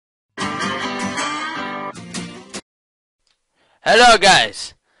Hello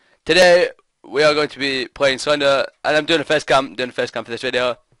guys! Today we are going to be playing Slender and I'm doing a facecam for this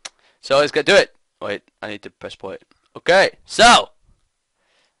video. So let's get to it. Wait, I need to press play. Okay, so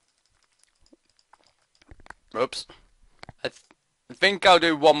oops. I think I'll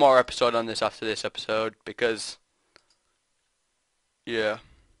do one more episode on this after this episode because yeah.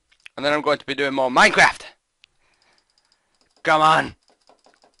 And then I'm going to be doing more Minecraft. Come on.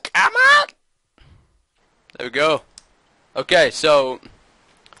 Come on! There we go. Okay, so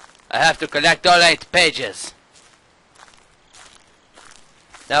I have to collect all 8 pages.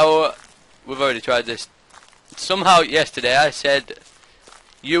 Now, we've already tried this. Somehow yesterday I said,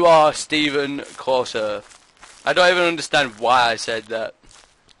 "You are Stephen closer." I don't even understand why I said that.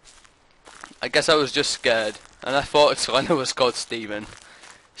 I guess I was just scared, and I thought Slender was called Stephen.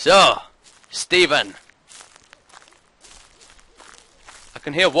 So, Stephen. I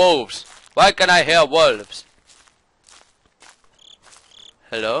can hear wolves. Why can I hear wolves?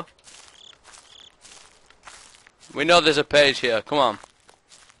 Hello? We know there's a page here, come on.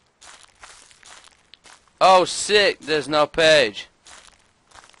 Oh, sick, there's no page.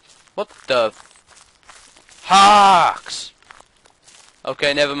 What the Hawks!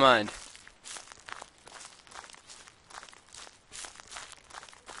 Okay, never mind.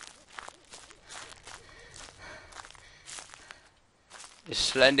 Is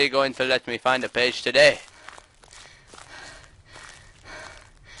Slendy going to let me find a page today?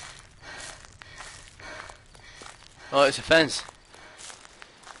 Oh, it's a fence.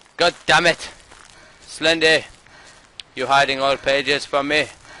 God damn it. Slendy, you hiding all pages from me?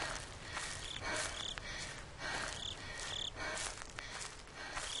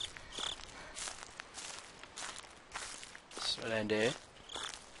 Slendy.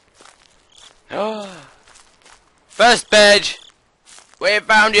 Oh. First page. We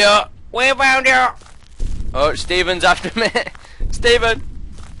found you. We found you. Oh, Stephen's after me. Stephen.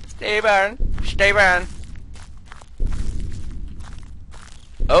 Stephen. Stephen.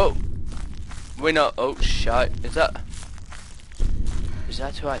 Oh, we know. Oh shit! Is that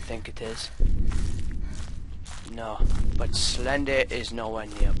who I think it is? No, but Slender is nowhere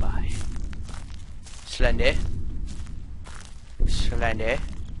nearby. Slender, Slender,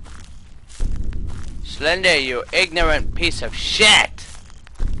 Slender! You ignorant piece of shit!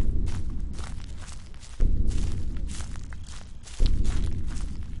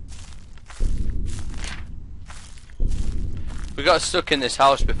 We got stuck in this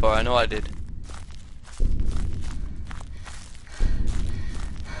house before, I know I did.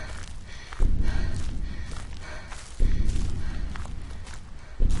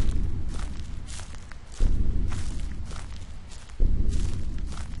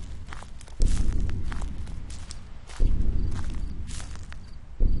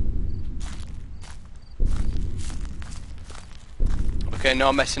 Okay,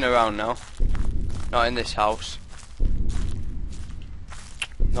 no messing around now. Not in this house.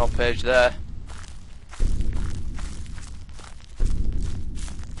 No page there.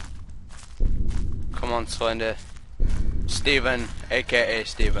 Come on, Slender. Stephen, aka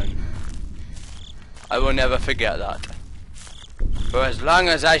Stephen. I will never forget that. For as long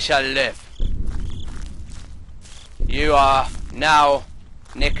as I shall live. You are now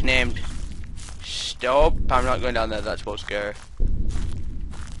nicknamed Stop. I'm not going down there, that's what's scary.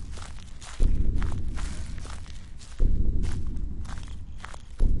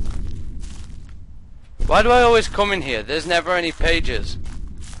 Why do I always come in here? There's never any pages.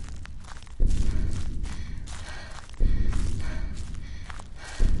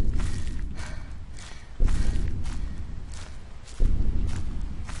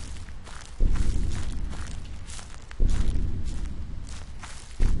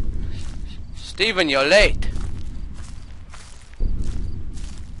 Stephen, you're late.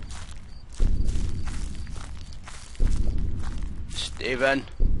 Stephen.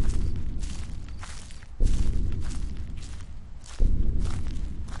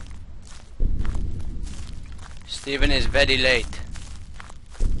 Stephen is very late.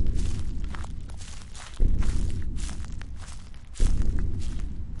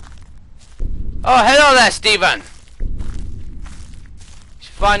 Oh, hello there, Stephen. He's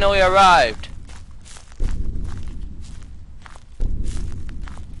finally arrived.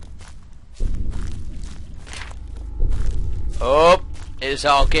 Oh, it's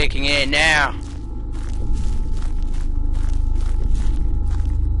all kicking in now.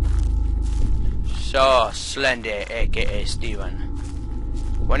 So, Slender, aka Stephen,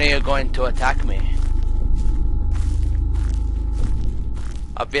 when are you going to attack me?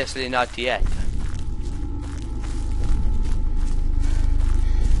 Obviously not yet.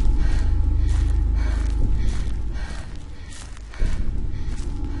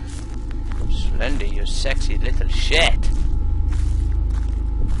 sexy little shit.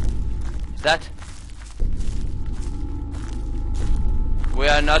 Is that? We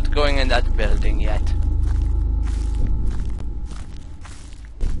are not going in that building yet.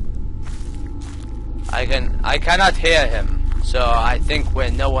 I cannot hear him, so I think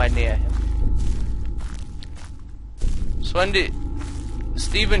we're nowhere near him. Slendy,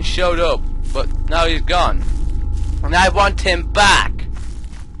 Steven showed up, but now he's gone. And I want him back!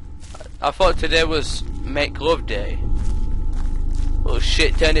 I thought today was Make Love Day. Oh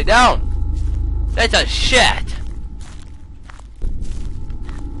shit, turn it down! That's a shit!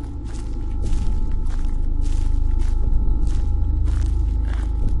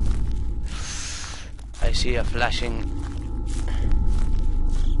 I see a flashing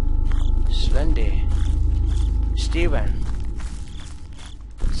Slendy, Steven,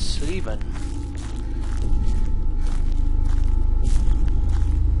 Sleven.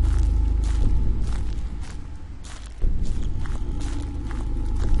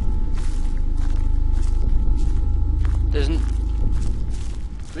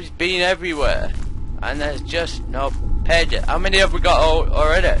 He's been everywhere, and there's just no page. How many have we got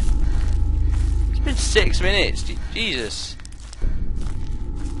already? It's been 6 minutes. Jesus.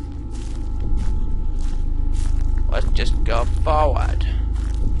 Let's just go forward.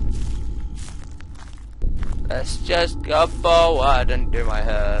 Let's just go forward and do my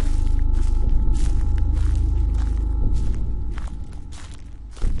hair.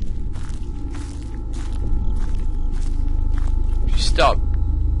 Stop.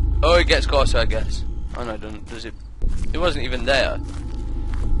 Oh, it gets closer, I guess. Oh no, it doesn't. Does it? It wasn't even there.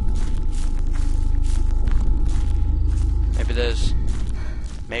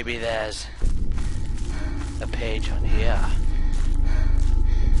 Maybe there's a page on here.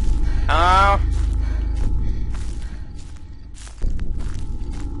 Oh,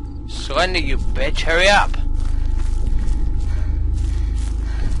 Slender, you bitch, hurry up!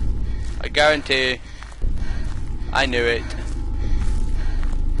 I guarantee. I knew it.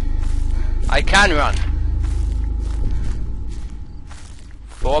 I can run.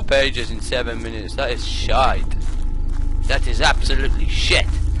 4 pages in 7 minutes. That is shite. That is absolutely shit.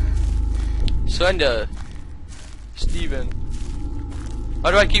 Slender. Steven.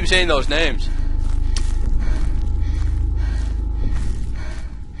 Why do I keep saying those names?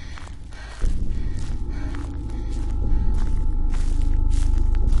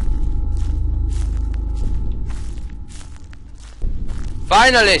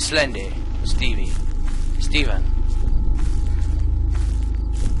 Finally, Slendy. Steven.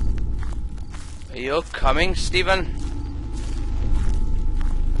 Are you coming, Steven?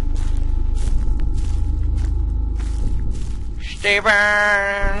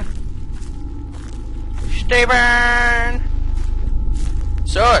 Steven!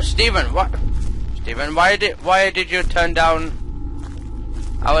 So, Steven, what? Steven, why did you turn down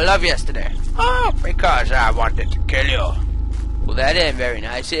our love yesterday? Oh, because I wanted to kill you. Well, that ain't very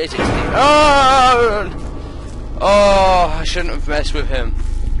nice, is it, Steven? Oh! Oh, I shouldn't have messed with him.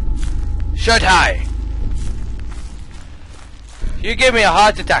 Should I? You gave me a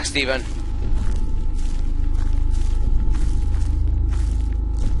heart attack, Steven.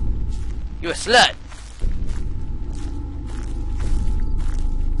 You a slut.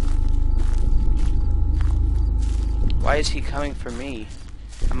 Why is he coming for me?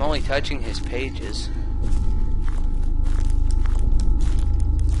 I'm only touching his pages.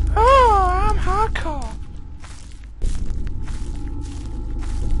 Oh, I'm hardcore.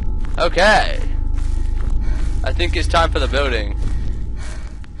 Okay. I think it's time for the building.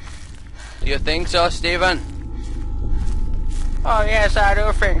 Do you think so, Steven? Oh yes, I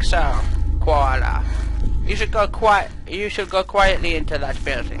do think so, Koala. You should go quietly into that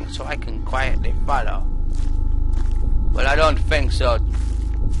building so I can quietly follow. Well, I don't think so.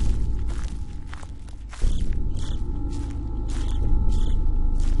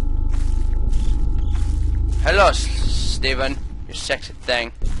 Hello, Steven, you sexy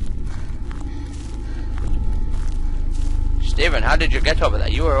thing. Steven, how did you get over there?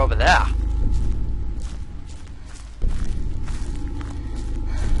 You were over there.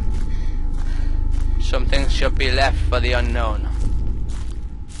 Some things should be left for the unknown.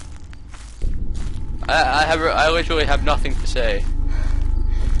 I literally have nothing to say.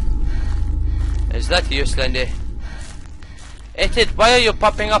 Is that you, Slendy? Why are you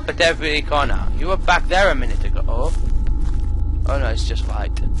popping up at every corner? You were back there a minute ago. Oh, oh no, it's just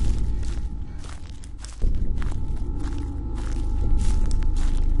light.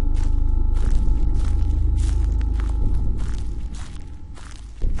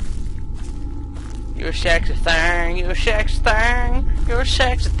 You sexy thing, you sexy thing, you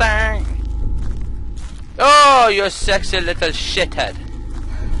sexy thing. Oh, you sexy little shithead.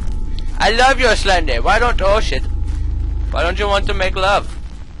 I love you, Slender. Why don't... Oh, shit. Why don't you want to make love?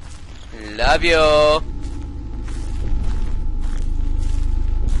 Love you.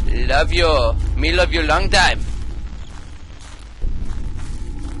 Love you. Me love you long time.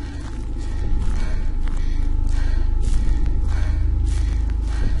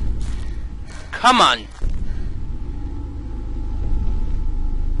 Come on.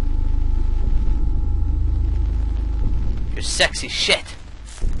 You sexy shit.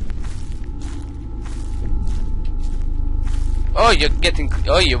 Oh, you're getting...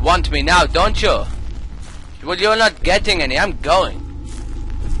 Oh, you want me now, don't you? Well, you're not getting any. I'm going.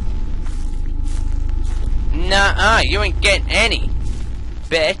 Nuh-uh, you ain't getting any.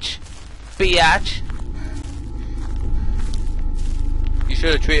 Bitch. Biatch. You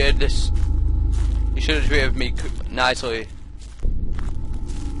should have treated this... You should have treated me nicely.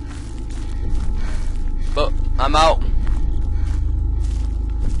 But, I'm out.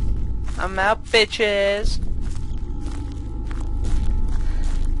 I'm out, bitches.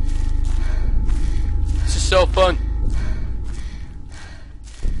 This is so fun.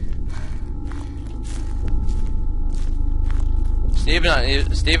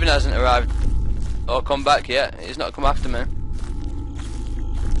 Steven hasn't arrived or come back yet. He's not come after me.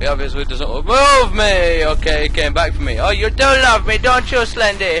 He obviously doesn't move me. Okay, he came back for me. Oh, you do love me, don't you,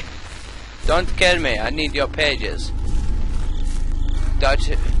 Slendy? Don't kill me. I need your pages.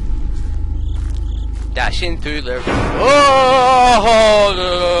 Dashing through there. Oh!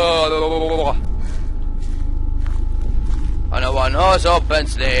 On a one-horse open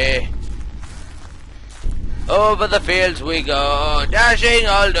sleigh. Over the fields we go, dashing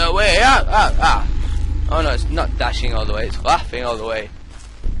all the way. Oh no, it's not dashing all the way, it's laughing all the way.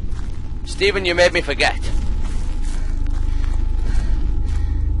 Steven, you made me forget.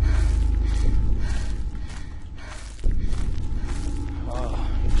 Oh,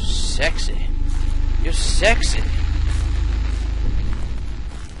 you're sexy. You're sexy.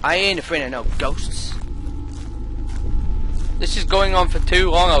 I ain't afraid of no ghosts. This is going on for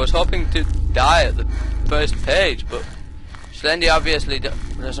too long. I was hoping to die at the first page, but Slendy obviously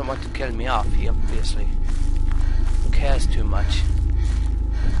doesn't want to kill me off. He obviously cares too much.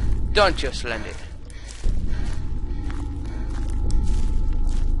 Don't you, Slendy?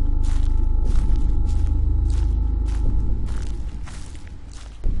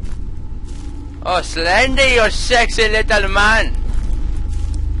 Oh, Slendy, you sexy little man.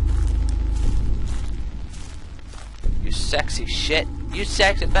 You sexy shit. You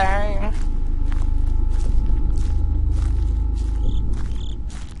sexy thing.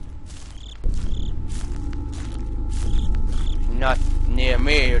 Not near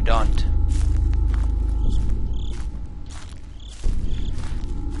me, you don't.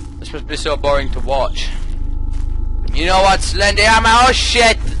 This must be so boring to watch. You know what, Slendy? Oh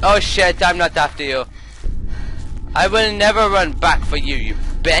shit! Oh shit, I'm not after you. I will never run back for you, you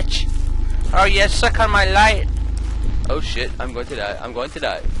bitch. Oh, you suck on my light. Oh shit, I'm going to die. I'm going to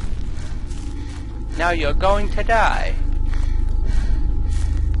die. Now you're going to die.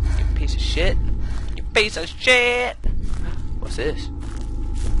 You piece of shit. You piece of shit. What's this?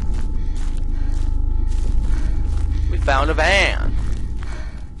 We found a van.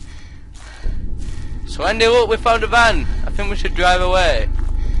 Slendy, look, we found a van. I think we should drive away.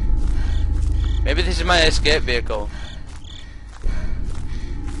 Maybe this is my escape vehicle.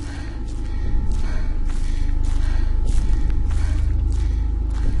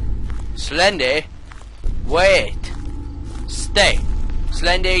 Slendy, wait. Stay.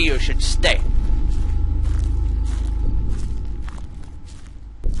 Slendy, you should stay.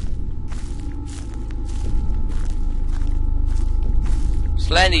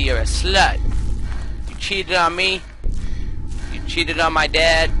 Slendy, you're a slut. You cheated on me. You cheated on my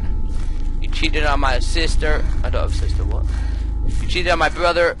dad. You cheated on my sister. I don't have a sister, what? You cheated on my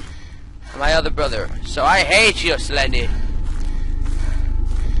brother. And my other brother. So I hate you, Slendy.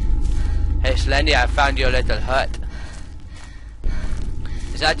 Hey, Slendy, I found your little hut.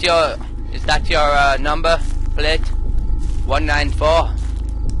 Is that your number plate? 194?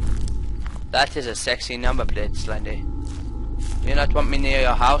 That is a sexy number plate, Slendy. You not want me near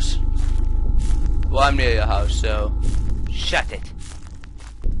your house? Well, I'm near your house, so shut it.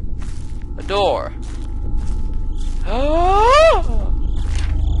 A door.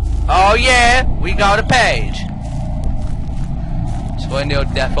 Oh yeah, we got a page. Slendy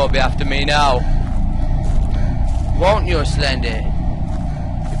will definitely be after me now. Won't you, Slendy?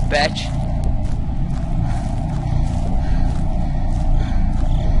 You bitch.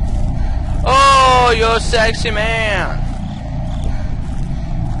 Oh, you're a sexy man.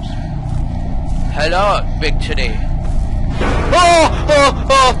 Hello, big titty. Oh, oh,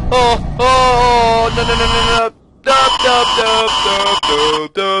 oh, oh, oh, no, no, no, no, no. Dub, dub, dub,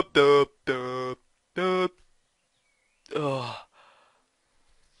 dub, dub, dub, dub, dub. Oh.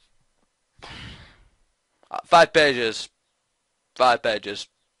 5 pages. 5 pages.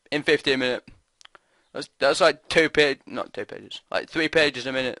 In 15 minutes. That's like 2 pages, not 2 pages, like 3 pages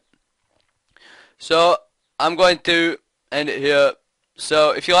a minute. So, I'm going to end it here.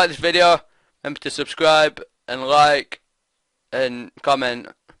 So, if you like this video, remember to subscribe and like and comment.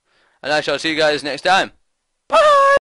 And I shall see you guys next time. Bye!